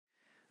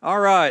All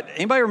right.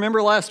 Anybody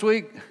remember last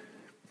week?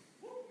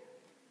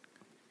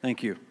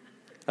 Thank you.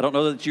 I don't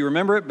know that you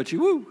remember it, but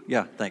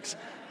yeah, thanks.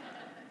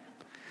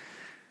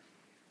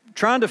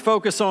 Trying to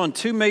focus on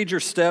two major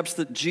steps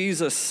that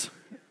Jesus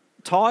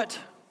taught.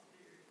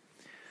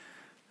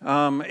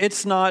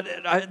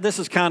 This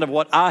is kind of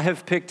what I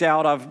have picked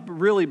out. I've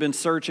really been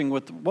searching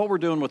with what we're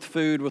doing with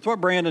food, with what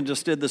Brandon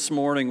just did this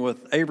morning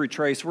with Avery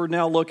Trace. We're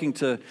now looking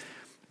to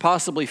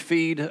possibly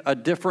feed a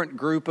different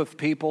group of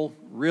people,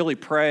 really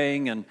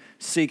praying and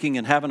seeking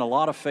and having a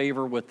lot of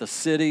favor with the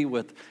city,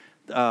 with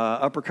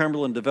Upper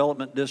Cumberland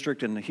Development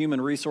District and the Human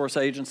Resource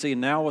Agency,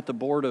 and now with the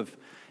Board of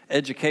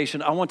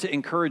Education. I want to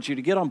encourage you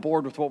to get on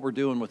board with what we're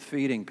doing with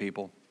feeding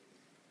people.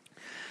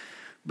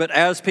 But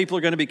as people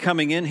are going to be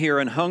coming in here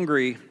and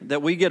hungry,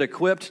 that we get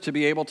equipped to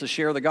be able to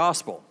share the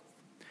gospel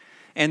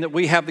and that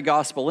we have the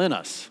gospel in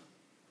us.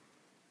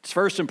 It's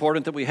first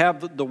important that we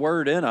have the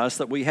word in us,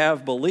 that we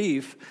have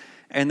belief,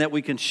 and that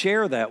we can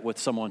share that with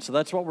someone. So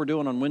that's what we're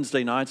doing on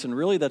Wednesday nights, and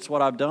really that's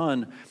what I've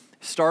done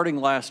starting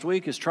last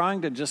week, is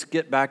trying to just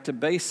get back to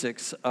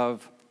basics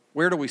of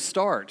where do we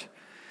start.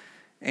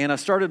 And I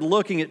started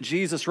looking at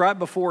Jesus right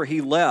before he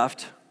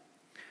left.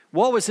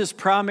 What was his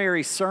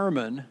primary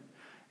sermon?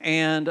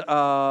 And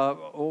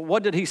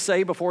what did he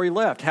say before he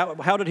left?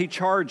 How did he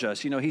charge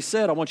us? You know, he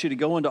said, I want you to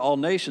go into all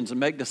nations and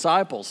make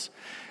disciples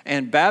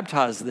and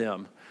baptize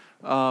them.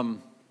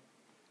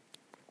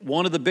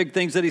 One of the big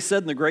things that he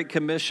said in the Great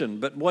Commission.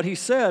 But what he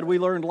said, we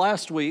learned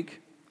last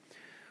week,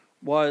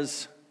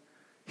 was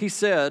he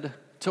said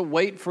to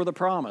wait for the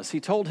promise.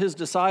 He told his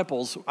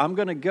disciples, I'm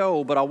going to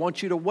go, but I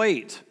want you to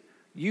wait.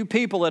 You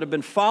people that have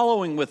been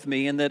following with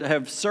me and that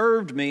have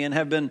served me and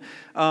have been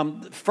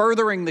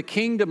furthering the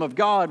kingdom of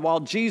God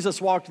while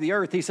Jesus walked the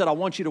earth, he said, I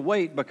want you to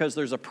wait because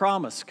there's a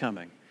promise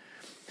coming.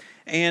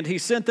 And he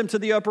sent them to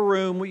the upper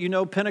room. You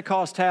know,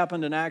 Pentecost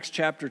happened in Acts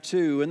chapter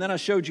 2. And then I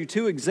showed you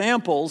two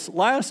examples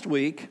last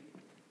week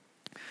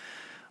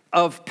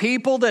of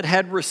people that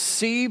had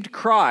received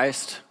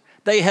Christ.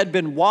 They had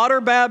been water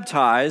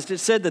baptized. It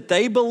said that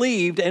they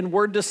believed and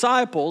were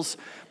disciples,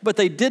 but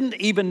they didn't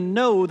even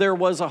know there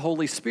was a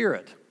Holy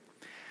Spirit.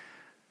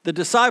 The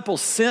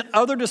disciples sent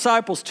other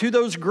disciples to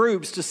those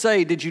groups to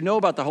say, did you know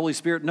about the Holy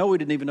Spirit? No, we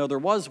didn't even know there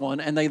was one.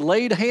 And they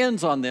laid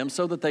hands on them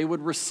so that they would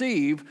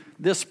receive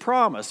this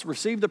promise,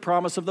 receive the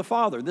promise of the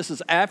Father. This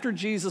is after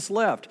Jesus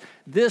left.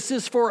 This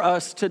is for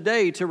us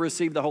today to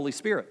receive the Holy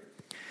Spirit.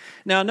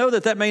 Now, I know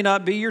that may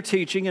not be your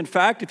teaching. In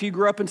fact, if you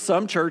grew up in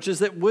some churches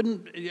that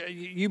wouldn't,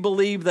 you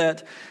believe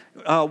that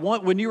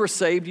when you were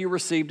saved, you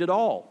received it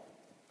all.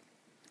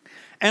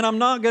 And I'm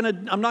not going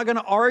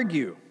to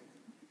argue.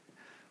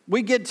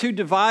 We get too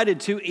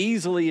divided too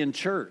easily in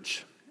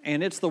church,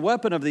 and it's the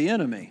weapon of the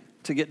enemy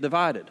to get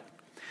divided.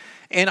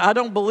 And I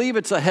don't believe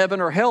it's a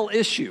heaven or hell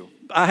issue.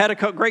 I had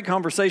a great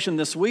conversation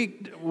this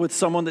week with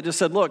someone that just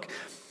said, look,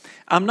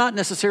 I'm not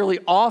necessarily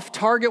off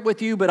target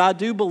with you, but I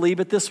do believe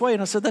it this way.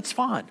 And I said, that's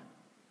fine.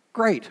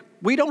 Great.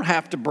 We don't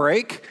have to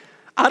break.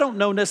 I don't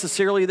know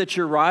necessarily that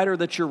you're right or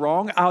that you're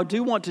wrong. I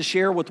do want to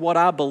share with what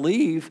I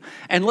believe,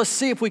 and let's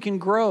see if we can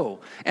grow.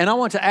 And I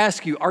want to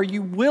ask you, are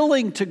you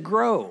willing to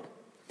grow?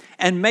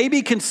 And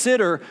maybe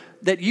consider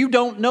that you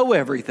don't know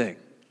everything.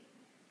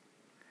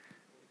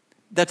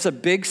 That's a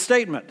big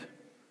statement.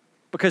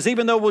 Because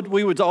even though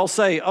we would all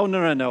say, oh,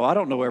 no, I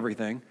don't know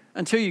everything,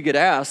 until you get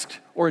asked,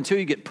 or until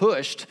you get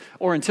pushed,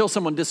 or until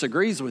someone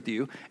disagrees with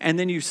you, and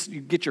then you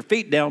get your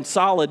feet down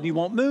solid and you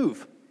won't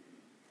move.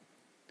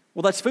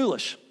 Well, that's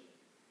foolish.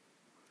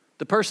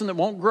 The person that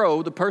won't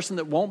grow, the person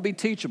that won't be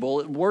teachable,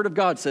 the Word of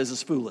God says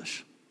is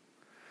foolish.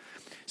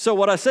 So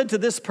what I said to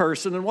this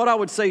person, and what I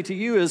would say to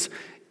you is,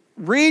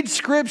 read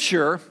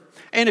Scripture,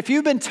 and if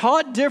you've been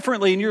taught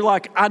differently and you're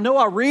like, I know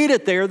I read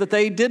it there that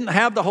they didn't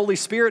have the Holy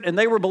Spirit and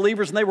they were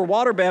believers and they were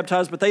water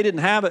baptized, but they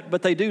didn't have it,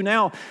 but they do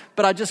now,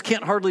 but I just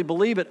can't hardly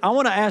believe it. I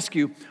want to ask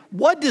you,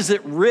 what does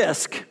it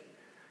risk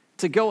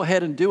to go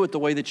ahead and do it the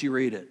way that you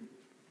read it?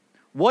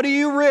 What do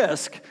you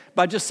risk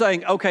by just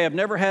saying, okay, I've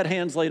never had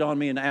hands laid on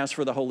me and asked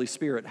for the Holy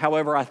Spirit.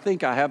 However, I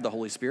think I have the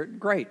Holy Spirit.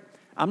 Great.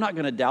 I'm not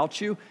going to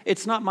doubt you.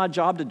 It's not my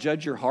job to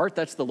judge your heart.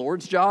 That's the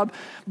Lord's job.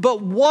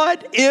 But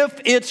what if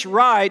it's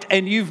right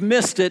and you've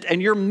missed it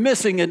and you're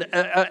missing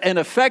an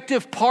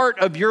effective part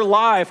of your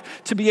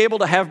life to be able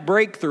to have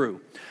breakthrough?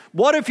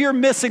 What if you're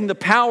missing the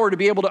power to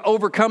be able to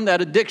overcome that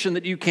addiction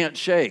that you can't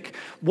shake?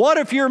 What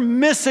if you're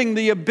missing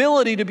the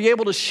ability to be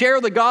able to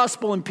share the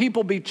gospel and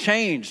people be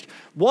changed?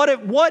 What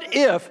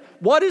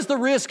is the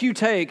risk you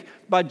take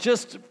by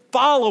just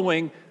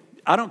following,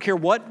 I don't care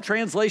what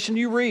translation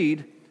you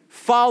read,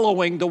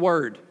 following the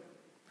word?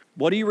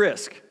 What do you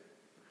risk?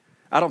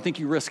 I don't think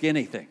you risk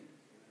anything.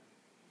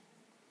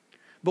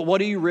 But what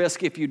do you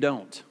risk if you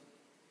don't?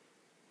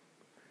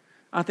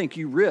 I think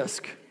you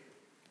risk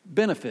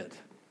benefit.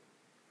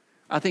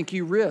 I think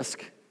you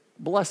risk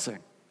blessing.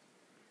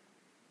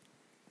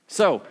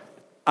 So,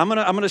 I'm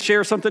going to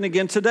share something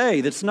again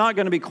today that's not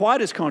going to be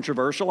quite as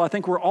controversial. I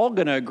think we're all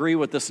going to agree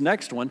with this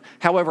next one.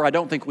 However, I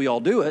don't think we all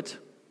do it.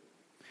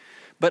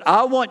 But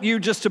I want you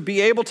just to be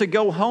able to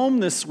go home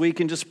this week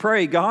and just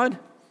pray, God,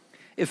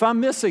 If I'm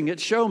missing it,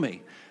 show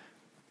me.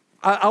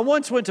 I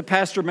once went to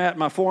Pastor Matt,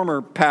 my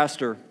former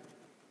pastor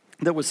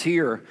that was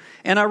here,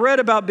 and I read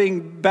about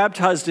being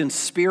baptized in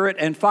spirit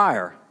and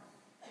fire.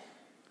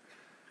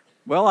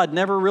 Well, I'd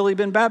never really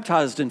been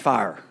baptized in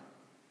fire.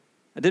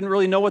 I didn't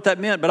really know what that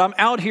meant, but I'm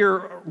out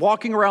here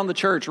walking around the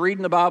church,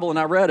 reading the Bible, and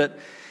I read it,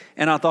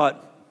 and I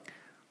thought,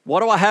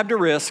 what do I have to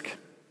risk?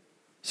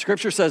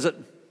 Scripture says it.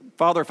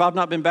 Father, if I've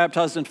not been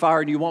baptized in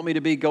fire and you want me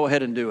to be, go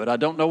ahead and do it. I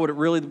don't know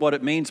what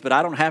it means, but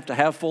I don't have to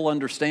have full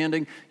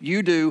understanding.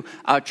 You do.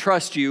 I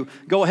trust you.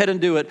 Go ahead and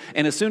do it.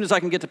 And as soon as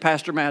I can get to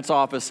Pastor Matt's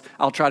office,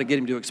 I'll try to get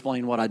him to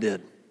explain what I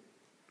did.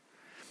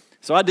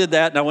 So I did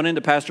that, and I went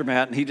into Pastor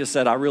Matt, and he just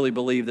said, I really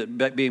believe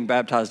that being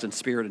baptized in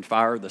spirit and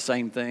fire are the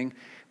same thing.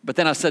 But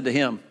then I said to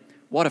him,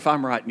 what if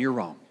I'm right and you're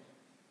wrong?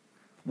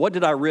 What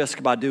did I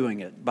risk by doing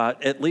it? By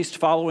at least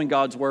following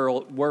God's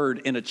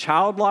word in a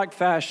childlike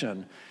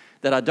fashion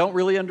that I don't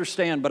really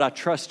understand, but I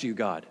trust you,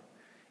 God.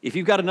 If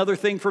you've got another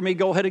thing for me,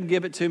 go ahead and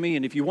give it to me.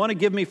 And if you want to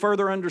give me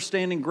further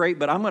understanding, great,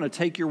 but I'm going to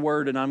take your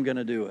word and I'm going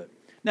to do it.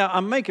 Now,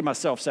 I'm making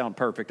myself sound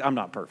perfect. I'm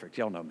not perfect.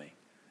 Y'all know me.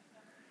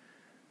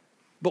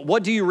 But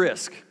what do you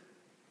risk?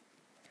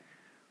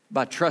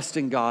 By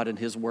trusting God and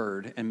his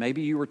word. And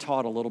maybe you were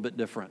taught a little bit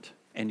different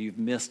and you've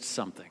missed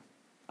something.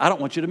 I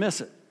don't want you to miss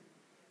it.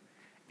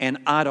 And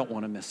I don't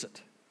want to miss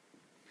it.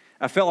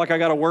 I felt like I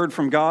got a word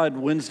from God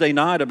Wednesday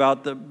night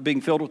about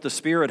being filled with the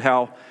Spirit,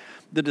 how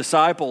the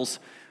disciples,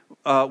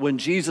 when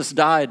Jesus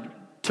died,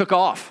 took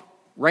off,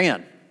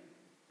 ran,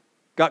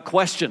 got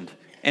questioned,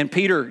 and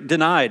Peter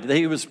denied.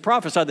 He was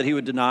prophesied that he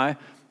would deny,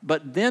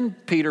 but then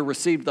Peter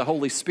received the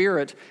Holy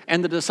Spirit,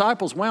 and the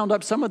disciples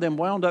some of them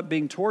wound up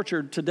being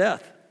tortured to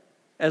death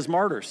as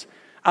martyrs.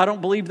 I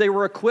don't believe they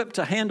were equipped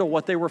to handle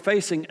what they were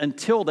facing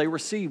until they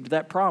received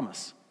that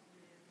promise.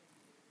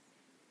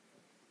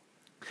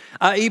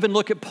 I even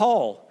look at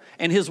Paul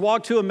and his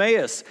walk to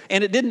Emmaus,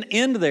 and it didn't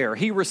end there.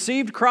 He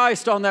received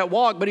Christ on that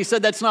walk, but he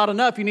said that's not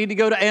enough. You need to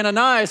go to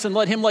Ananias and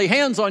let him lay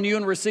hands on you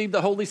and receive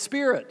the Holy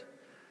Spirit.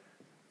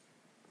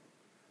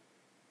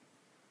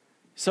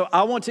 So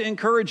I want to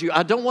encourage you.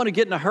 I don't want to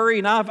get in a hurry,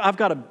 and I've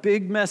got a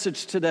big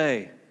message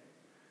today.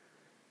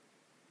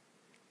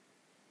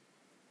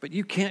 But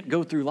you can't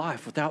go through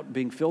life without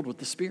being filled with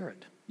the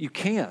Spirit. You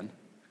can,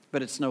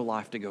 but it's no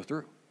life to go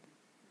through.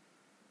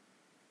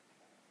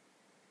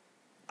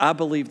 I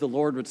believe the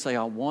Lord would say,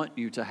 I want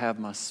you to have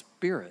my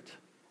Spirit.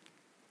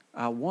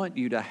 I want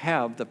you to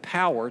have the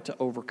power to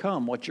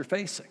overcome what you're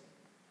facing.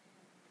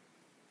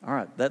 All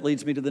right, that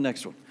leads me to the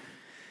next one.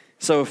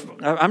 So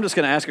I'm just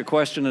going to ask a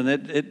question,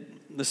 and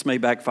this may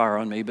backfire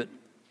on me, but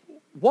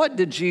what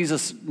did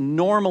Jesus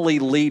normally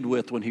lead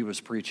with when he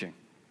was preaching?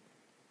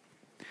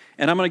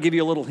 And I'm going to give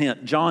you a little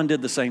hint. John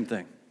did the same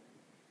thing.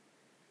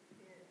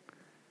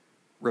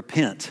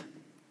 Repent.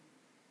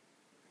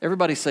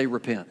 Everybody say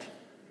repent.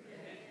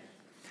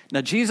 Now,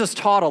 Jesus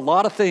taught a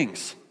lot of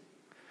things,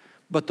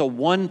 but the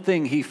one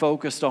thing he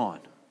focused on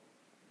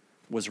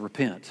was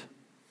repent.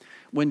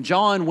 When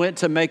John went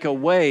to make a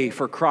way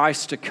for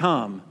Christ to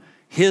come,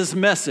 his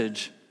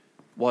message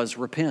was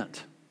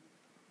repent.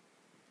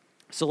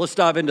 So let's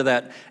dive into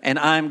that, and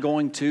I'm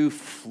going to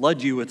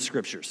flood you with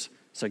scriptures.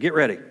 So get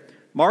ready.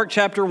 Mark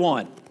chapter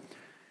 1.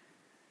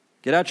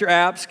 Get out your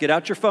apps, get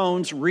out your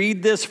phones,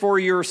 read this for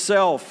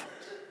yourself.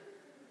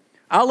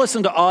 I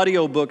listen to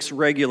audiobooks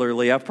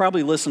regularly. I've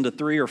probably listened to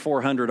 300 or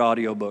 400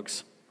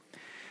 audiobooks.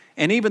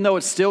 And even though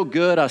it's still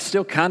good, I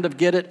still kind of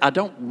get it. I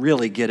don't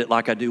really get it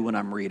like I do when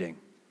I'm reading.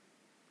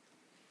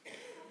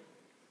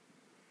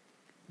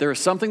 There is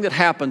something that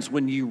happens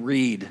when you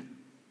read.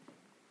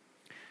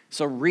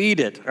 So read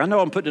it. I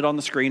know I'm putting it on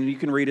the screen and you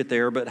can read it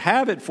there, but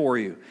have it for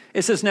you.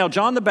 It says, now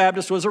John the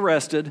Baptist was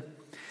arrested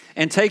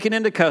and taken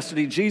into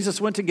custody. Jesus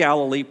went to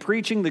Galilee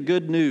preaching the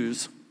good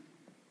news,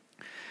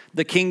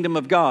 the kingdom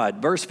of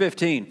God. Verse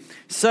 15,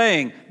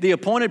 saying, the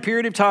appointed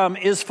period of time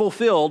is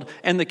fulfilled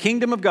and the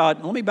kingdom of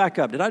God. Let me back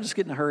up. Did I just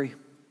get in a hurry?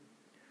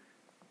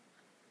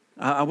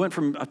 I went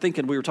from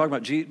thinking we were talking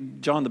about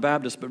John the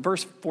Baptist, but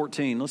verse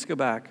 14, let's go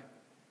back.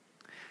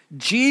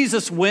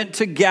 Jesus went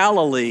to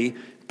Galilee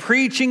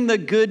preaching the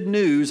good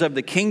news of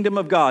the kingdom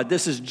of God.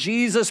 This is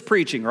Jesus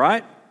preaching,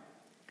 right?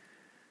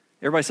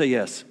 Everybody say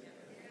yes.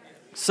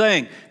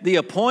 Saying, the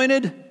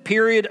appointed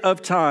period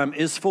of time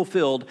is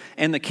fulfilled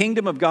and the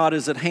kingdom of God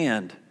is at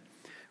hand.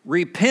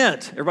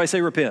 Repent. Everybody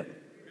say repent.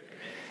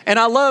 And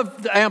I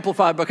love the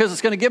Amplified because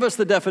it's going to give us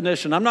the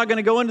definition. I'm not going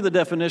to go into the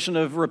definition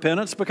of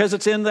repentance because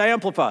it's in the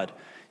Amplified.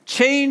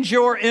 Change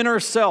your inner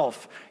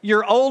self,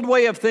 your old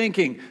way of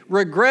thinking,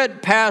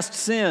 regret past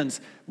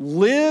sins.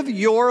 Live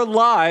your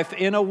life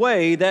in a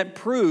way that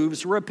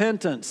proves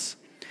repentance.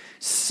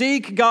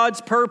 Seek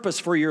God's purpose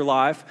for your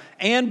life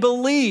and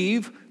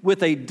believe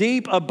with a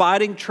deep,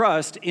 abiding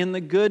trust in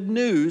the good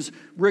news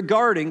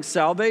regarding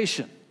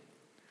salvation.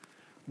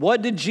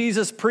 What did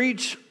Jesus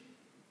preach?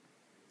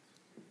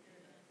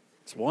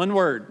 It's one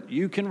word.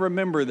 You can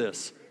remember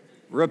this.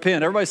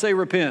 Repent. Everybody say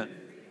repent.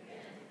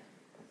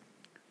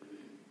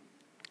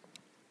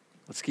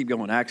 Let's keep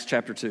going. Acts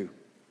chapter 2.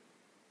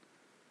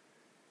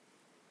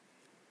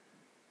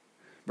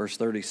 verse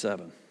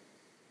 37.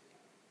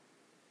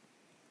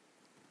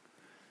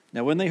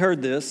 Now, when they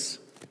heard this,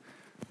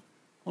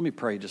 let me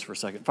pray just for a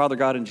second. Father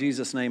God, in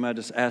Jesus' name, I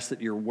just ask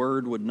that your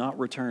word would not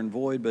return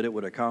void, but it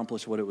would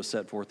accomplish what it was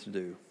set forth to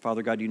do.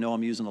 Father God, you know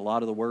I'm using a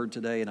lot of the word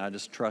today, and I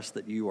just trust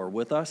that you are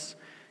with us.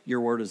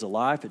 Your word is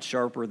alive. It's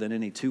sharper than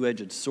any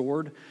two-edged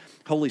sword.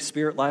 Holy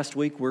Spirit, last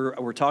week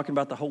we're talking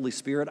about the Holy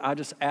Spirit. I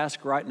just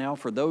ask right now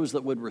for those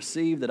that would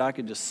receive that I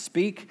could just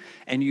speak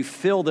and you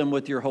fill them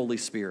with your Holy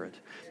Spirit.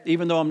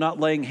 Even though I'm not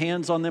laying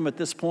hands on them at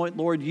this point,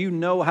 Lord, you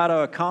know how to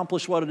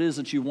accomplish what it is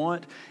that you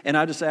want. And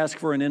I just ask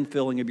for an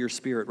infilling of your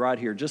Spirit right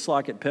here, just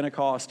like at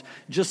Pentecost,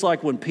 just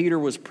like when Peter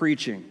was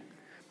preaching.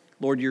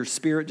 Lord, your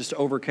Spirit just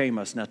overcame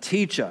us. Now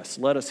teach us.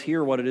 Let us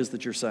hear what it is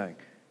that you're saying.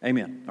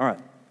 Amen. All right.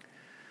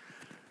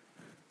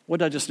 What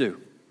did I just do?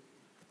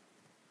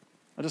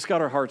 I just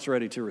got our hearts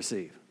ready to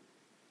receive.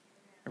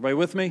 Everybody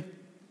with me?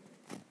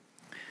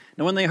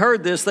 Now, when they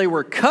heard this, they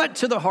were cut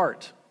to the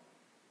heart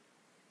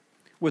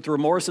with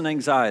remorse and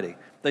anxiety.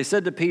 They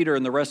said to Peter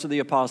and the rest of the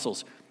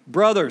apostles,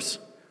 "Brothers,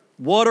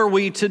 what are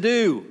we to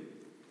do?"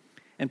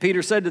 And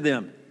Peter said to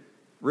them,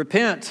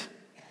 "Repent,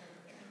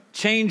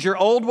 change your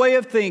old way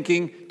of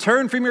thinking,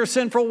 turn from your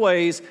sinful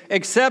ways,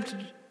 accept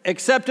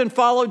and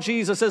follow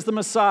Jesus as the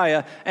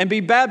Messiah, and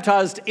be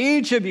baptized,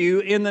 each of you,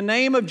 in the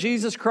name of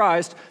Jesus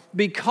Christ,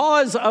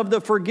 because of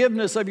the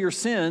forgiveness of your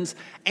sins,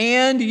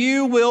 and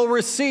you will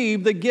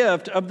receive the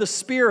gift of the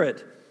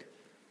Spirit."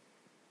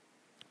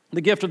 The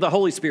gift of the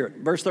Holy Spirit.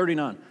 Verse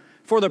 39.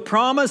 "For the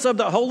promise of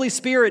the Holy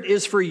Spirit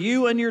is for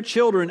you and your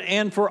children,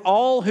 and for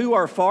all who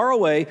are far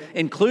away,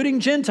 including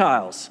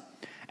Gentiles,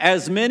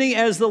 as many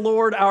as the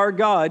Lord our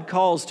God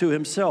calls to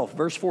himself."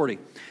 Verse 40.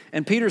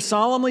 "And Peter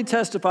solemnly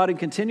testified and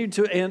continued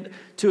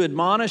to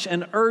admonish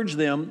and urge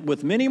them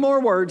with many more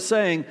words,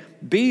 saying,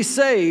 'Be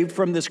saved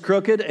from this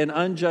crooked and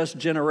unjust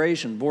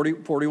generation.'"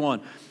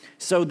 41.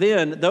 "So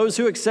then, those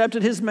who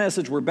accepted his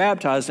message were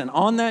baptized, and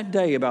on that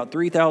day about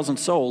 3,000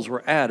 souls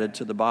were added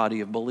to the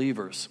body of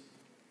believers."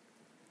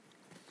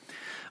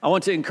 I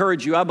want to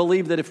encourage you. I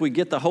believe that if we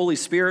get the Holy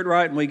Spirit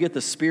right and we get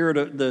the spirit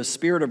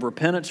of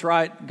repentance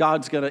right,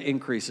 God's going to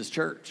increase his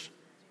church.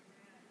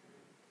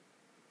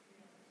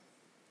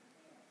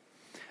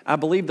 I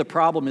believe the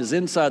problem is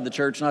inside the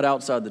church, not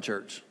outside the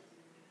church.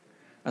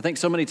 I think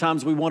so many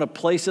times we want to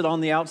place it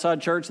on the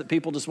outside church that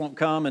people just won't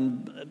come,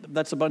 and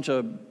that's a bunch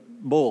of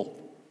bull.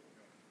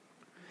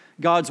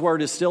 God's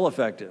word is still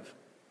effective.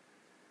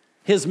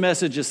 His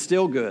message is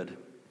still good.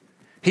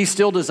 He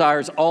still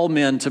desires all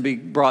men to be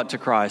brought to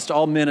Christ,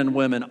 all men and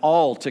women,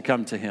 all to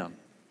come to him.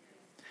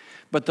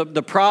 But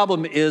the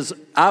problem is,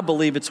 I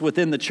believe it's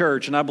within the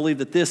church, and I believe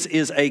that this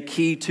is a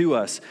key to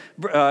us.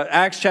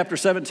 Acts chapter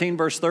 17,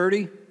 verse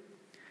 30.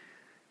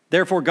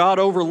 "Therefore God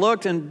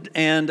overlooked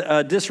and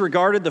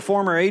disregarded the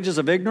former ages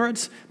of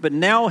ignorance, but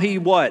now he"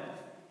 what?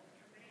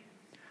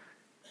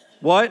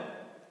 What?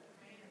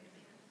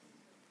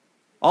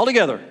 All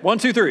together. 1,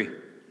 2, 3.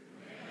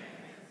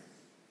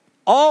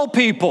 "All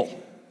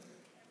people,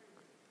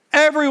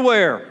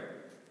 everywhere,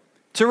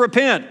 to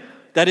repent."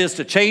 That is,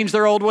 to change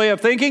their old way of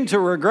thinking, to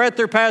regret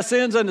their past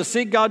sins, and to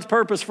seek God's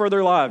purpose for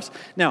their lives.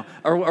 Now,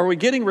 are we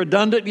getting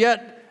redundant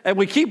yet? And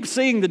we keep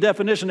seeing the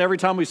definition every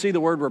time we see the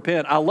word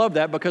repent. I love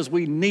that because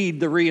we need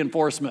the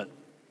reinforcement.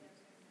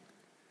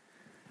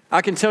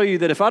 I can tell you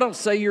that if I don't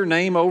say your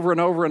name over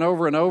and over and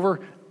over and over,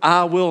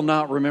 I will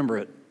not remember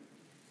it.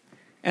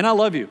 And I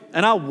love you,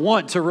 and I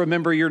want to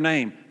remember your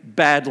name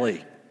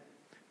badly.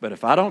 But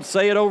if I don't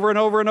say it over and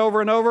over and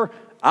over and over,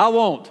 I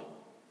won't.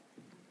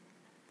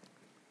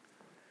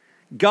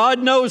 God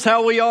knows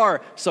how we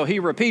are, so he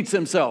repeats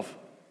himself.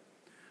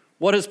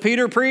 What has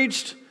Peter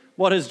preached?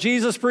 What has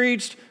Jesus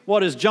preached?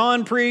 What has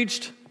John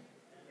preached?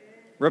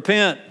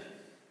 Repent.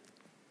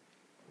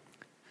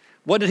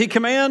 What did he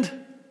command?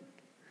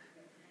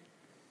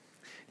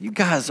 You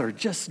guys are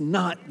just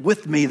not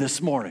with me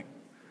this morning.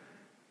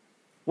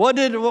 What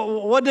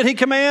did he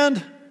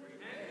command?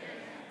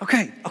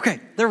 Okay,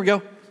 there we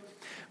go.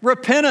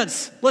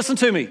 Repentance, listen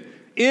to me,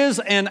 is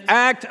an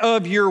act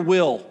of your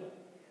will.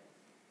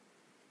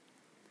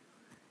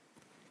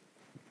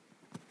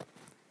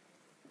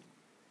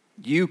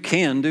 You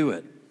can do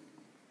it.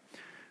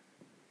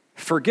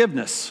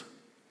 Forgiveness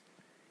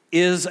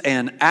is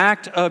an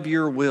act of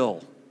your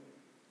will.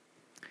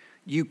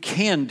 You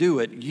can do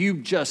it. You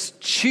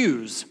just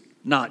choose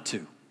not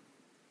to.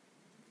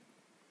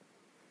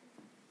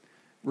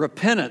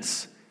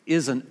 Repentance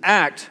is an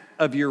act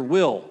of your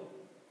will.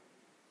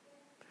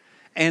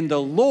 And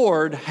the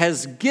Lord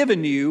has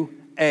given you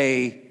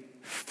a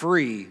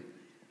free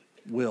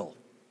will.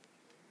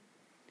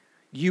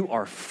 You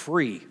are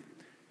free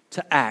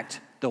to act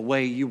the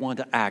way you want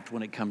to act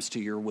when it comes to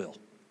your will.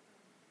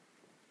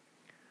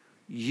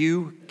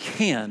 You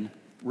can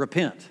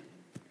repent.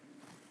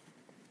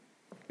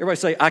 Everybody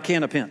say, "I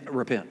can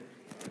repent."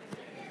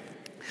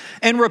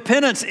 And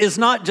repentance is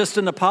not just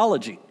an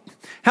apology.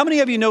 How many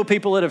of you know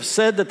people that have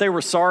said that they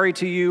were sorry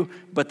to you,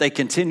 but they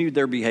continued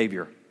their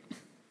behavior?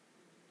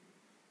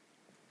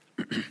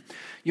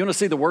 You want to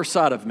see the worst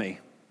side of me?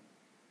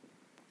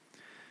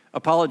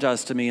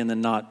 Apologize to me and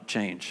then not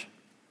change.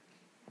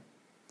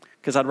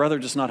 Because I'd rather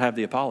just not have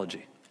the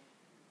apology.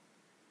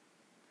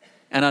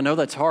 And I know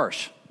that's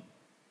harsh.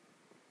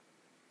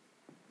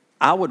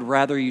 I would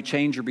rather you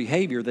change your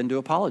behavior than to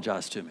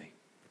apologize to me.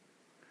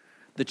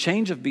 The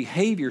change of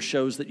behavior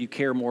shows that you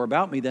care more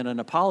about me than an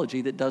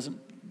apology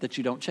that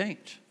you don't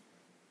change.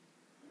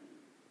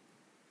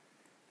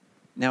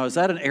 Now, is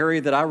that an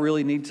area that I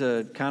really need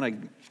to kind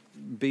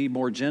of be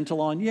more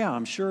gentle on? Yeah,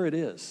 I'm sure it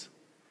is.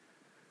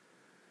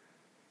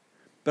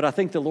 But I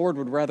think the Lord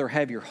would rather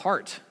have your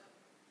heart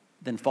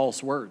than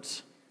false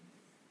words.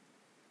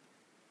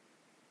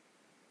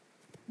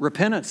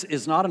 Repentance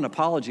is not an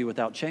apology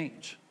without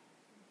change.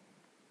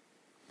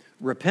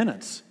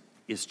 Repentance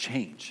is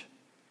change.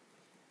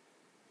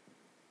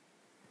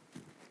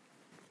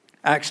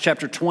 Acts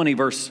chapter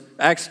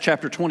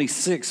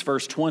 26,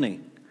 verse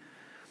 20.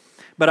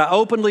 But I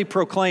openly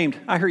proclaimed,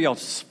 I hear y'all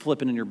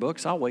flipping in your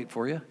books. I'll wait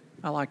for you.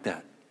 I like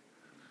that.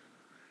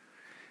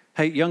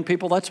 Hey, young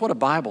people, that's what a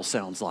Bible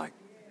sounds like.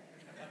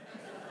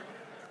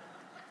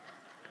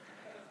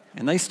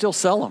 And they still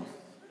sell them.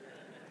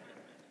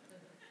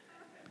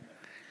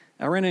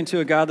 I ran into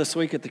a guy this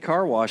week at the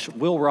car wash,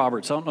 Will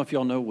Roberts. I don't know if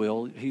y'all know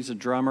Will. He's a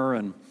drummer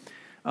and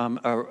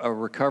a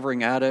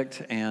recovering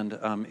addict,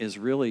 and is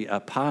really a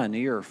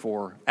pioneer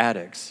for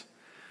addicts,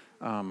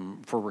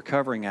 for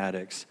recovering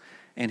addicts.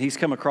 And he's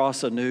come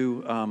across a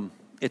new,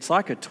 it's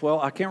like a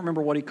 12, I can't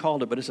remember what he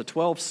called it, but it's a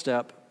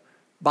 12-step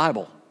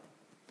Bible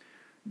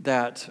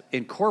that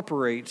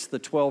incorporates the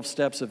 12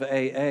 steps of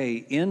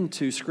AA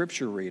into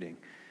Scripture reading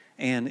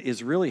and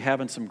is really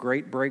having some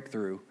great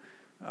breakthrough.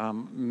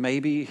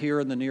 Maybe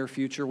here in the near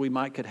future we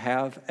could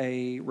have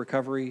a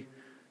recovery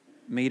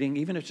meeting,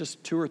 even if it's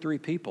just 2 or 3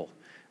 people.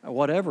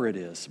 Whatever it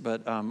is,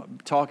 but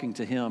talking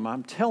to him,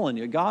 I'm telling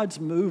you, God's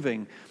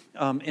moving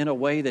in a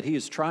way that he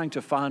is trying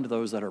to find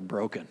those that are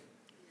broken.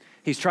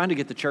 He's trying to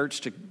get the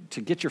church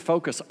to get your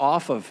focus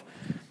off of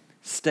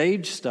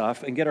stage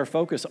stuff and get our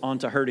focus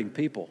onto hurting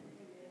people.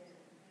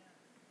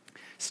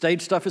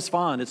 Stage stuff is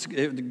fine.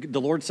 The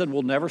Lord said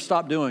we'll never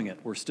stop doing it.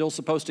 We're still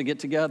supposed to get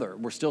together.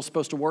 We're still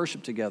supposed to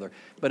worship together,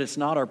 but it's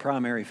not our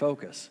primary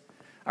focus.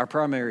 Our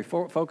primary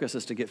focus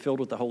is to get filled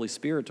with the Holy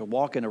Spirit, to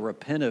walk in a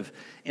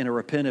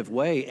repentive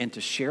way, and to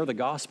share the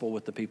gospel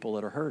with the people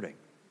that are hurting.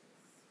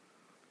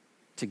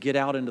 To get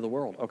out into the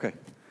world. Okay,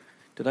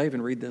 did I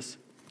even read this?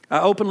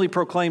 I openly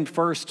proclaimed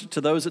first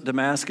to those at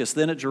Damascus,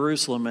 then at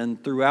Jerusalem,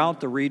 and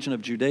throughout the region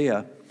of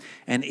Judea,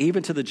 and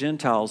even to the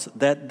Gentiles,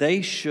 that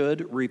they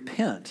should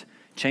repent,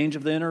 change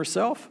of the inner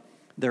self,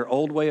 their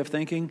old way of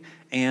thinking,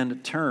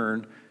 and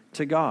turn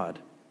to God.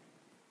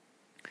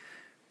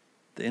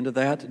 The end of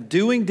that,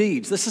 doing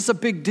deeds. This is a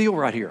big deal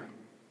right here.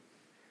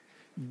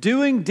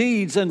 Doing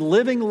deeds and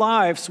living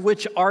lives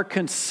which are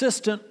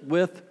consistent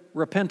with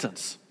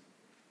repentance.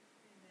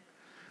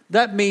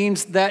 That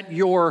means that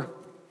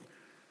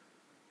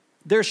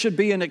there should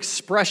be an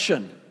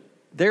expression.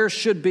 There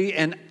should be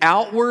an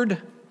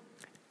outward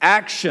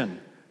action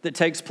that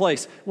takes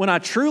place. When I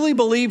truly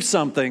believe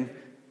something,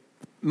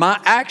 my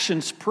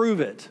actions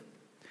prove it.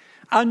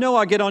 I know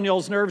I get on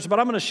y'all's nerves, but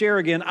I'm going to share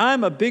again.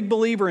 I'm a big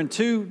believer in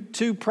two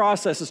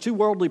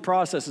worldly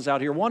processes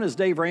out here. One is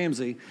Dave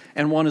Ramsey,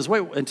 and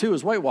two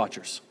is Weight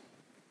Watchers.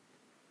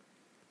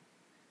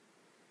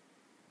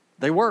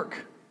 They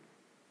work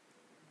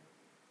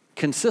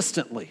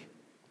consistently.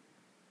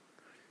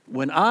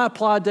 When I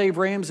apply Dave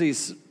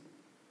Ramsey's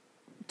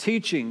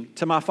teaching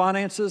to my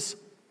finances,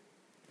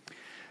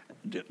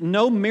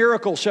 no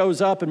miracle shows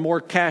up and more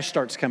cash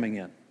starts coming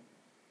in,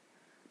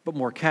 but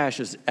more cash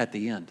is at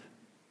the end.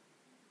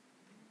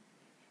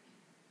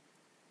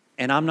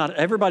 And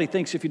everybody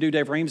thinks if you do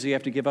Dave Ramsey, you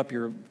have to give up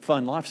your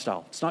fun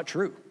lifestyle. It's not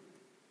true.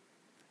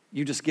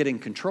 You just get in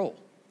control.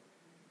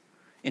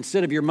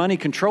 Instead of your money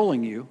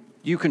controlling you,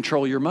 you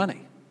control your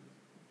money.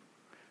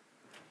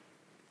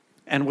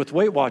 And with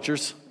Weight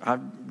Watchers,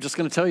 I'm just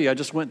going to tell you, I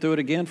just went through it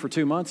again for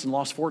 2 months and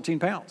lost 14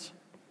 pounds.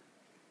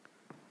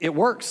 It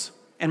works.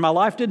 And my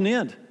life didn't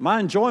end.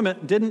 My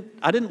enjoyment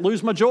I didn't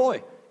lose my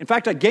joy. In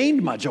fact, I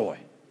gained my joy.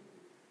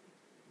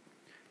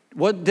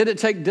 What did it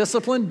take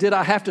discipline? Did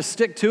I have to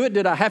stick to it?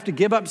 Did I have to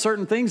give up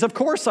certain things? Of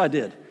course I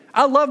did.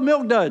 I love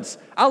Milk Duds.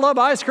 I love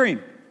ice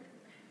cream.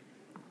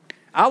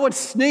 I would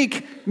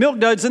sneak Milk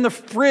Duds in the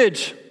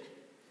fridge,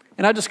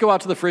 and I'd just go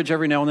out to the fridge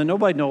every now and then.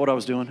 Nobody'd know what I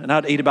was doing, and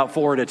I'd eat about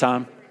 4 at a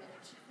time.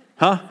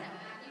 Huh?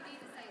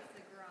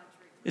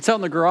 It's out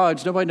in the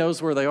garage. Nobody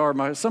knows where they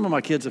are. Some of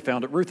my kids have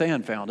found it. Ruth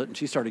Ann found it, and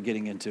she started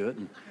getting into it,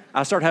 and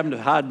I started having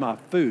to hide my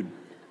food.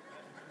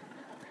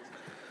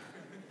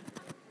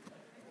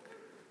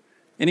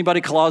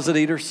 Anybody closet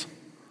eaters?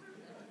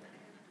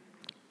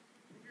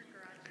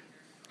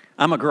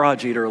 I'm a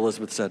garage eater,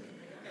 Elizabeth said.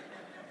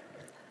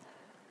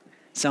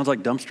 Sounds like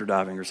dumpster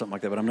diving or something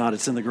like that, but I'm not.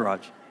 It's in the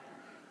garage.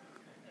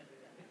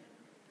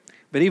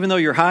 But even though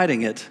you're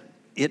hiding it,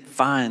 it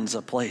finds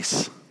a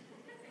place.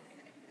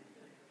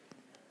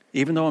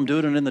 Even though I'm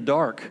doing it in the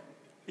dark,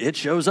 it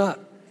shows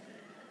up.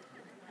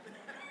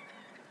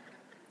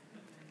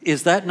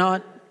 Is that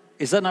not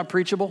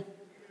preachable?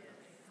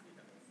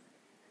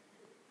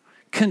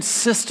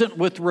 consistent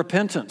with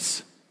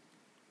repentance.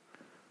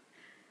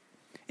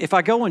 If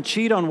I go and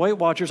cheat on Weight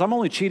Watchers, I'm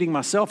only cheating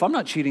myself. I'm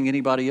not cheating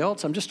anybody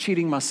else. I'm just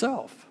cheating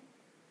myself.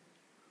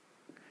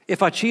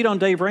 If I cheat on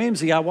Dave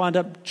Ramsey, I wind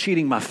up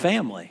cheating my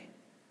family.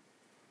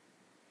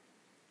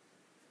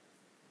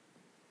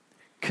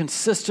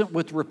 Consistent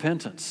with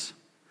repentance.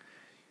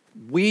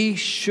 We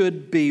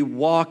should be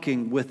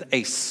walking with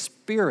a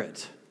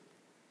spirit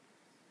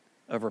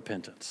of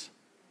repentance,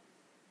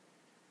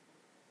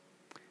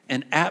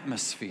 an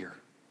atmosphere,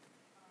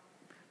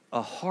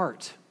 a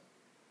heart.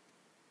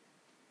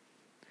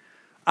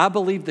 I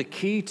believe the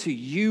key to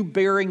you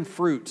bearing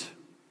fruit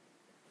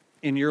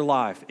in your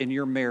life, in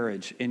your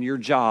marriage, in your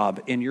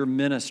job, in your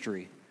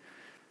ministry,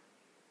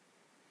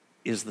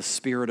 is the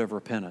spirit of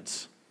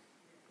repentance.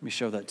 Let me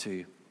show that to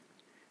you.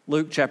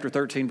 Luke chapter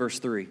 13, verse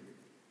 3.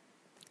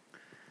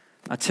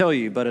 I tell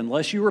you, but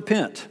unless you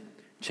repent,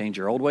 change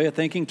your old way of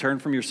thinking, turn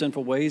from your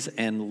sinful ways,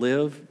 and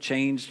live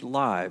changed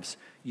lives,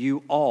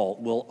 you all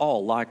will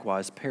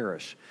likewise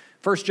perish.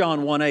 1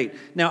 John 1:8.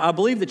 Now, I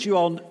believe that you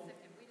all...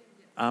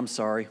 I'm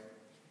sorry.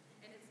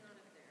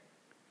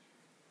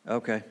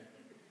 Okay.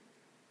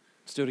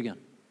 Let's do it again.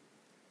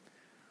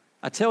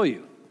 I tell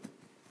you,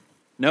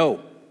 no.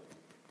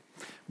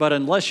 But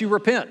unless you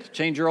repent,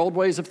 change your old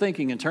ways of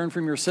thinking, and turn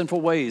from your sinful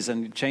ways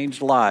and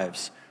changed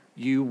lives,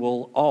 you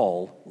will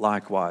all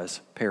likewise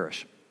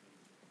perish.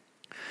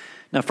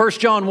 Now, 1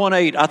 John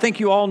 1:8, I think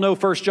you all know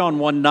 1 John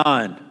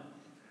 1:9.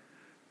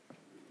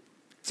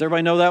 Does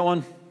everybody know that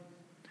one?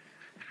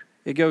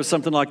 It goes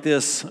something like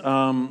this,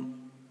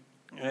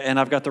 and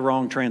I've got the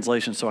wrong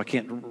translation, so I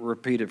can't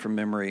repeat it from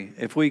memory.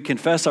 If we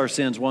confess our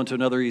sins one to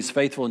another, He's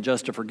faithful and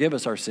just to forgive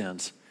us our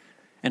sins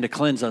and to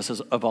cleanse us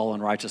of all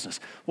unrighteousness.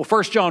 Well,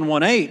 1 John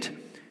 1:8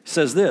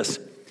 says this: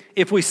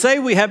 if we say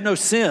we have no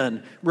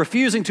sin,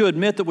 refusing to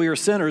admit that we are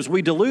sinners,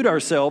 we delude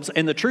ourselves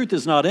and the truth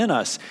is not in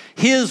us.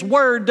 His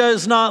word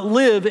does not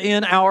live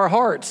in our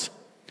hearts.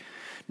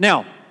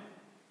 Now,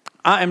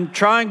 I am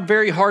trying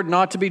very hard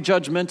not to be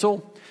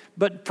judgmental,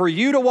 but for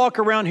you to walk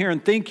around here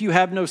and think you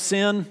have no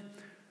sin,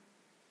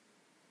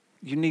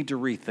 you need to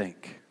rethink.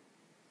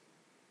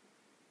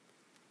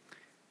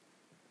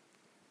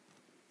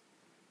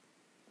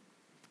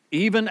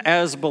 Even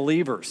as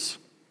believers,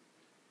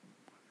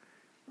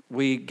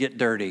 we get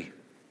dirty.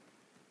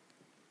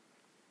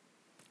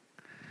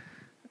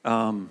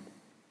 I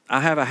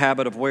have a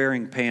habit of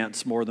wearing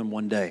pants more than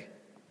one day.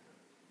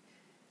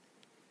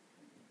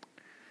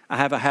 I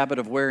have a habit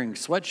of wearing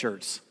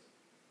sweatshirts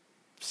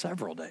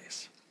several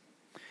days.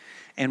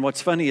 And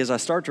what's funny is I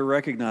start to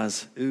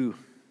recognize, ooh,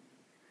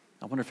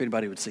 I wonder if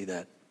anybody would see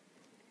that.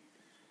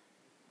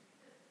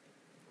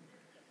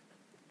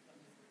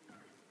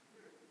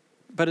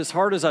 But as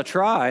hard as I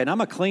try, and I'm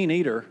a clean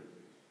eater,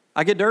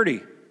 I get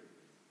dirty.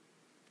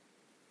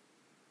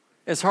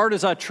 As hard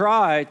as I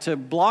try to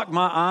block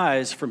my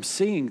eyes from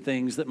seeing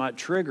things that might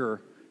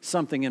trigger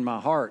something in my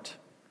heart.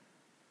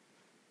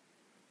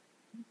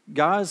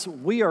 Guys,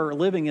 we are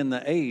living in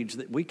the age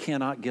that we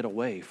cannot get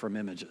away from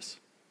images.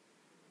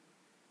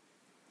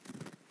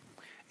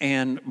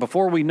 And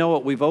before we know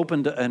it, we've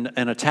opened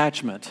an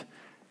attachment,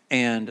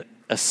 and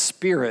a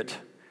spirit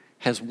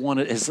has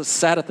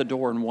sat at the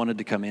door and wanted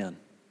to come in.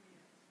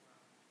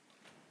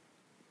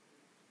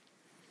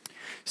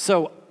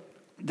 So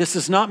this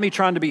is not me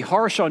trying to be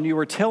harsh on you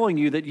or telling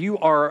you that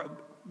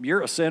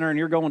you're a sinner and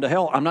you're going to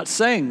hell. I'm not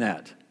saying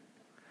that.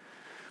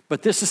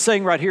 But this is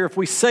saying right here, if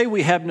we say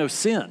we have no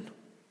sin,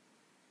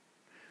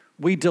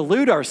 we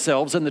delude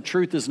ourselves and the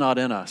truth is not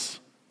in us.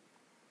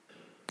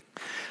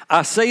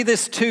 I say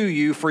this to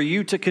you for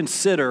you to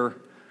consider,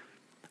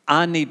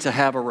 I need to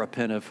have a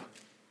repentive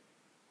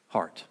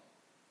heart.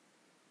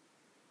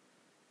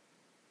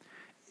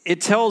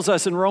 It tells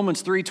us in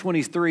Romans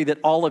 3:23 that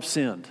all have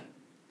sinned.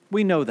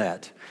 We know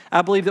that.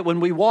 I believe that when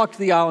we walked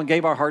the aisle and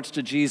gave our hearts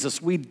to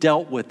Jesus, we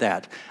dealt with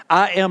that.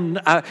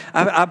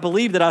 I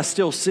believe that I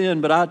still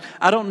sin, but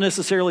I don't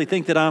necessarily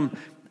think that I'm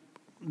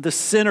the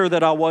sinner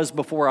that I was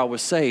before I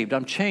was saved.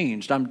 I'm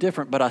changed, I'm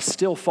different, but I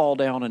still fall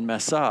down and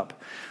mess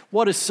up.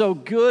 What is so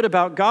good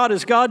about God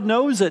is God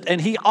knows it,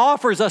 and He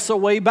offers us a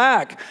way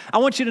back. I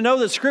want you to know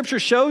that Scripture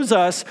shows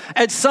us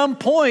at some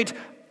point,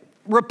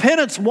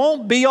 repentance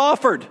won't be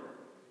offered.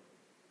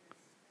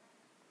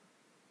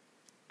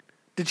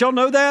 Did y'all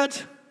know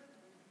that?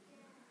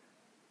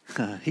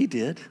 He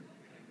did.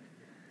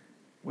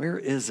 Where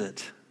is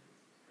it?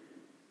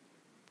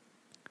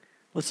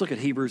 Let's look at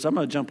Hebrews. I'm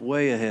going to jump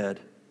way ahead.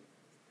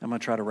 I'm going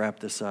to try to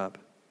wrap this up.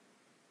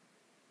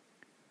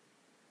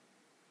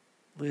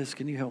 Liz,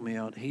 can you help me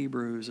out?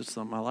 Hebrews, it's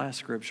my last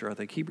scripture, I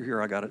think.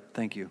 Here, I got it.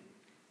 Thank you.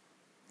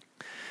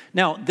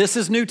 Now, this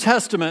is New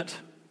Testament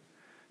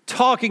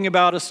talking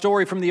about a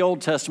story from the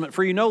Old Testament.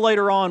 For you know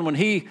later on when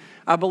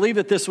I believe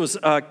that this was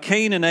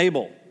Cain and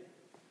Abel.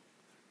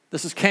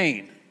 This is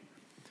Cain.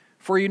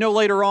 For you know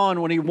later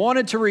on when he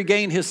wanted to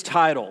regain his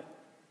title,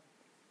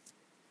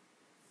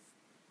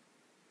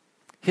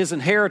 his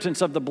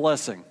inheritance of the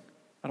blessing.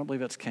 I don't believe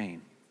that's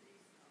Cain.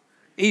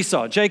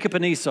 Esau, Jacob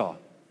and Esau.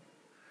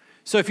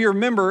 So if you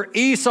remember,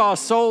 Esau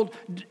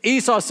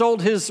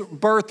sold his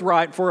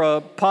birthright for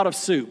a pot of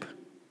soup.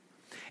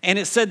 And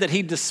it said that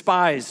he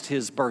despised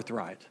his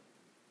birthright.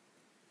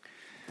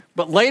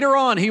 But later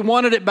on, he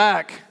wanted it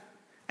back.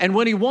 And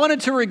when he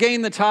wanted to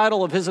regain the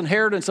title of his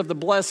inheritance of the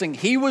blessing,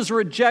 he was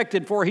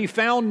rejected, for he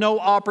found no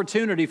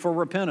opportunity for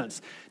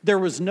repentance. There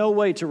was no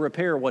way to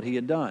repair what he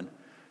had done.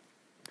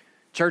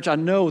 Church, I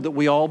know that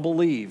we all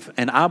believe,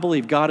 and I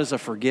believe God is a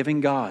forgiving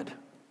God.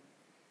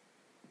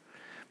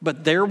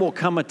 But there will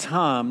come a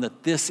time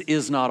that this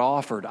is not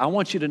offered. I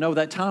want you to know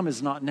that time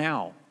is not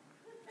now.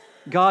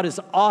 God is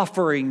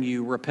offering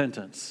you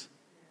repentance.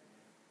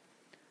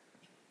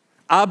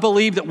 I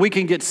believe that we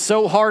can get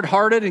so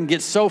hard-hearted and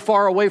get so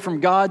far away from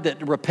God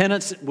that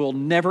repentance will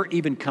never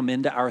even come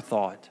into our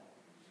thought.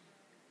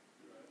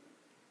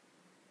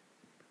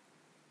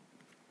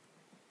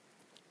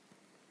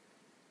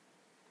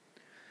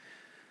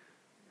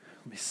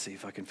 Let me see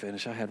if I can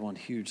finish. I had one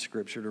huge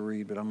scripture to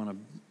read, but I'm going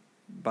to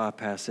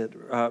bypass it.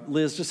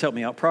 Liz, just help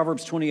me out.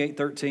 Proverbs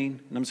 28:13,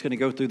 and I'm just going to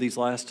go through these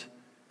last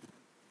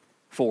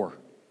 4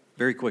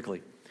 very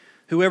quickly.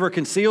 Whoever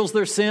conceals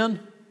their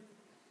sin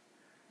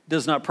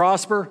does not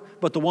prosper,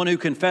 but the one who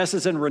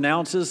confesses and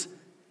renounces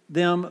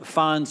them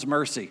finds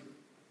mercy.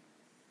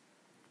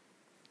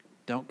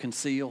 Don't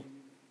conceal.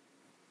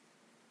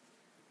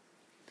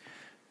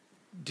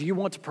 Do you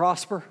want to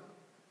prosper?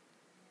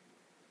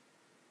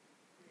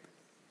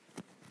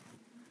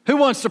 Who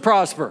wants to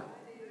prosper?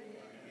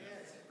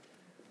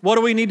 What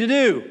do we need to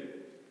do?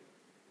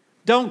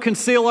 Don't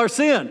conceal our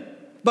sin,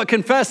 but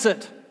confess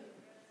it.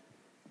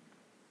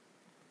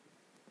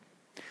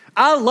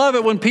 I love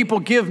it when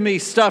people give me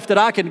stuff that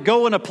I can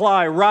go and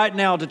apply right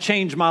now to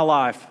change my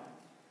life.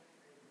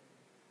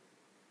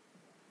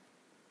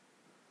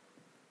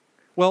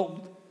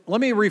 Well, let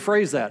me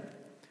rephrase that.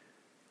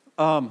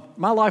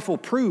 My life will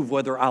prove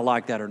whether I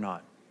like that or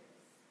not.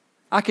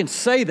 I can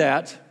say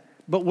that,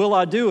 but will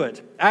I do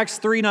it? Acts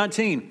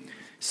 3:19.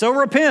 So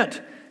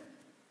repent.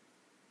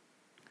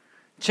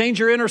 Change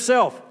your inner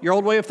self, your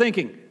old way of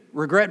thinking.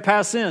 Regret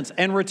past sins,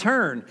 and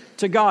return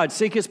to God.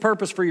 Seek His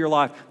purpose for your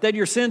life, that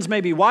your sins may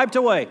be wiped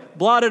away,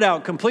 blotted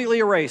out, completely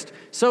erased,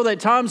 so that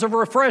times of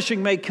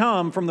refreshing may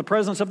come from the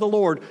presence of the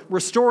Lord,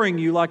 restoring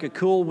you like a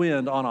cool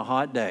wind on a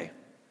hot day.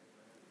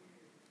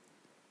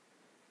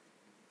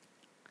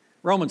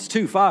 Romans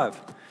 2:5.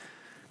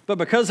 But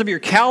because of your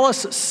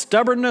callous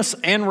stubbornness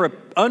and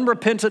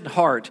unrepentant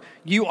heart,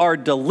 you are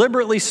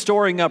deliberately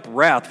storing up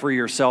wrath for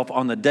yourself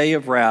on the day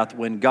of wrath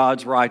when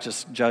God's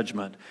righteous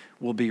judgment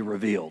will be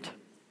revealed.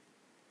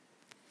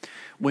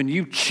 When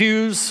you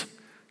choose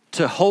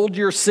to hold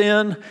your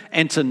sin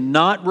and to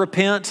not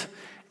repent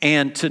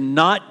and to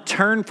not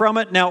turn from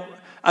it. Now,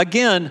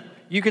 again,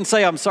 you can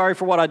say, I'm sorry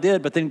for what I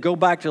did, but then go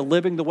back to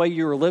living the way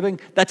you were living.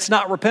 That's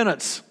not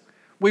repentance.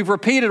 We've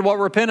repeated what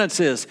repentance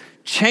is.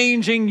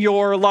 Changing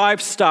your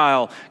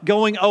lifestyle,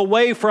 going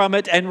away from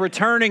it and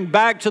returning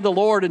back to the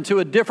Lord and to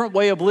a different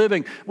way of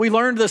living. We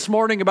learned this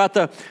morning about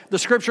the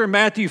scripture in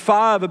Matthew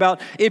 5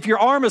 about if your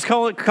arm is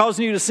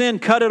causing you to sin,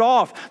 cut it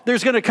off.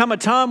 There's going to come a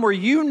time where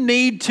you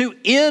need to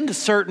end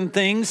certain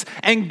things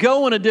and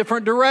go in a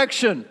different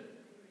direction.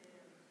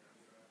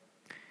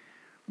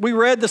 We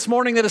read this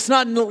morning that it's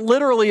not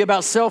literally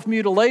about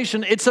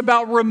self-mutilation. It's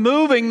about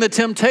removing the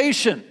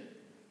temptation.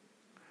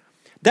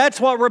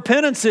 That's what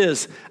repentance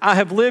is. I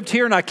have lived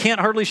here and I can't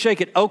hardly shake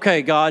it.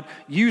 Okay, God,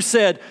 you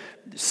said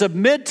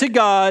submit to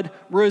God,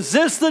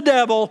 resist the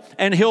devil,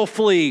 and he'll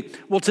flee.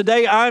 Well,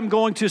 today I'm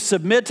going to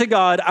submit to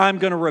God. I'm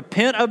going to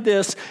repent of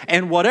this,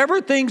 and whatever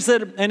things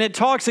that, and it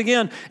talks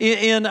again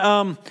in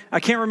I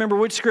can't remember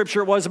which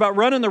scripture it was, about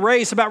running the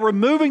race, about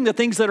removing the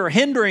things that are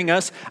hindering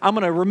us. I'm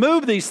going to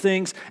remove these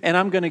things, and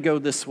I'm going to go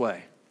this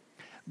way.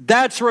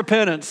 That's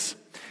repentance.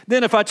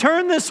 Then if I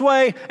turn this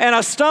way and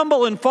I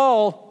stumble and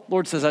fall,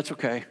 Lord says, that's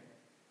okay.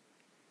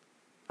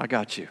 I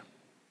got you.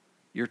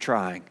 You're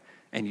trying,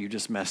 and you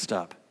just messed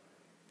up.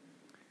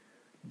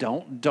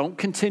 Don't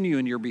continue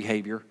in your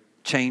behavior.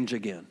 Change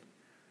again.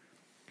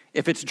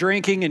 If it's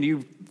drinking and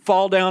you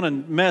fall down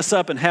and mess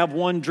up and have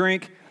one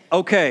drink,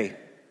 okay,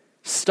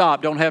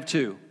 stop. Don't have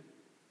 2.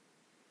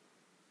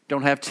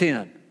 Don't have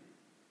 10.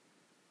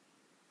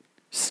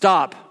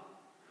 Stop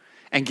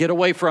and get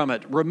away from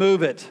it.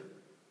 Remove it.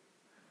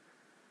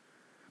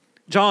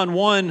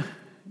 1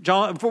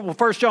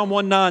 John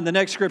 1:9, the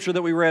next scripture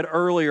that we read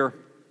earlier.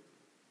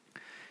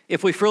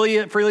 If we freely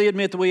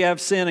admit that we have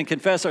sinned and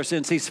confess our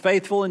sins, He's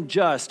faithful and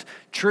just,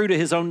 true to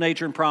His own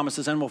nature and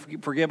promises, and will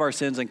forgive our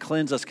sins and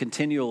cleanse us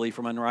continually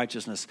from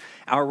unrighteousness,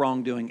 our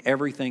wrongdoing,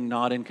 everything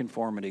not in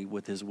conformity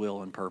with His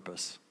will and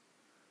purpose.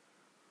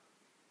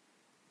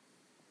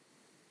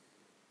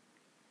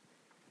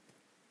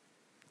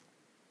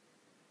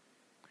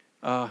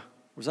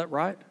 Was that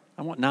right?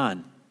 I want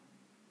 9.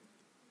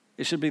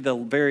 It should be the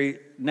very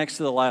next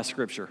to the last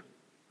scripture.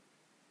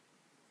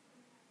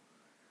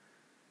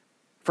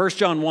 1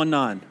 John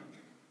 1:9.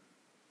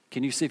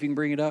 Can you see if you can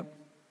bring it up?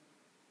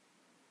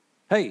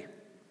 Hey,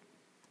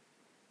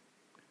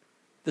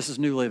 this is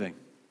New Living.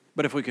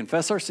 But if we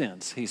confess our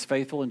sins, he's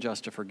faithful and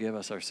just to forgive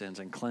us our sins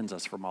and cleanse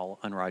us from all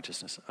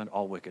unrighteousness and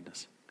all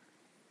wickedness.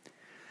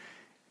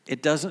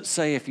 It doesn't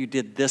say if you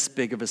did this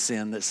big of a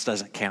sin, this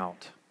doesn't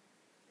count.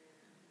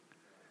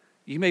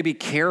 You may be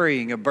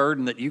carrying a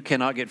burden that you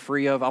cannot get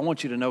free of. I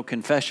want you to know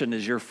confession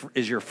is your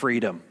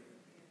freedom.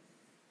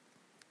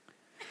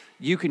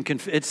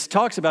 It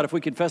talks about if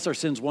we confess our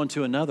sins one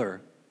to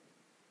another,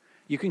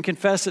 you can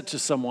confess it to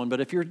someone, but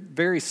if you're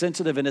very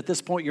sensitive and at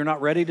this point you're not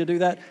ready to do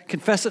that,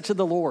 confess it to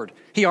the Lord.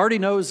 He already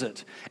knows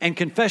it. And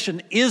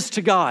confession is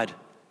to God.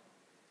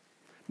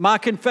 My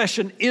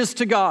confession is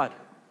to God.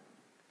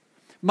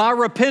 My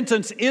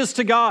repentance is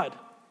to God.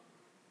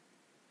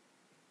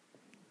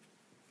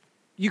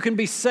 You can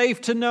be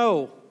safe to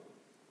know.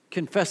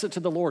 Confess it to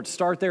the Lord.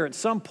 Start there. At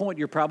some point,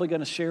 you're probably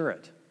going to share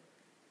it.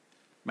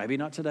 Maybe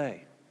not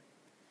today.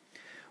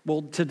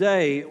 Well,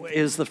 today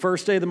is the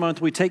first day of the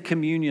month. We take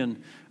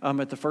communion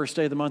at the first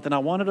day of the month, and I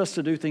wanted us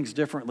to do things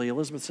differently.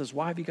 Elizabeth says,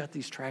 why have you got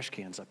these trash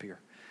cans up here?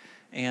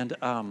 And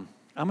I'm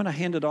going to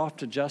hand it off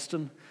to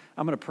Justin.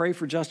 I'm going to pray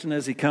for Justin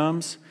as he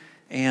comes,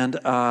 and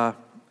I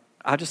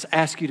just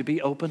ask you to be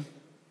open,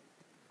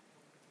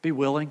 be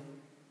willing.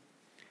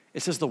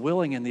 It says the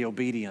willing and the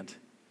obedient.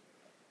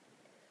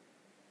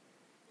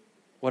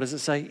 What does it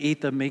say?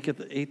 Eat the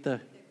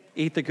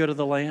good of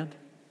the land.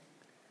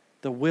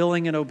 The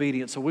willing and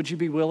obedient. So would you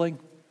be willing?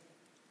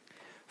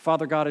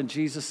 Father God, in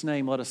Jesus'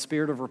 name, let a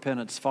spirit of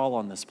repentance fall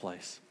on this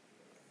place.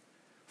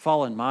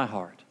 Fall in my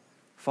heart.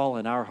 Fall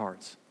in our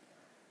hearts.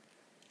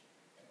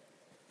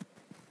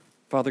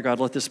 Father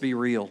God, let this be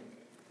real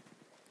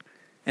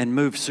and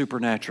move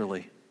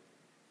supernaturally.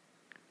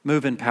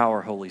 Move in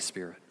power, Holy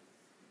Spirit.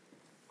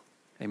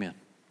 Amen.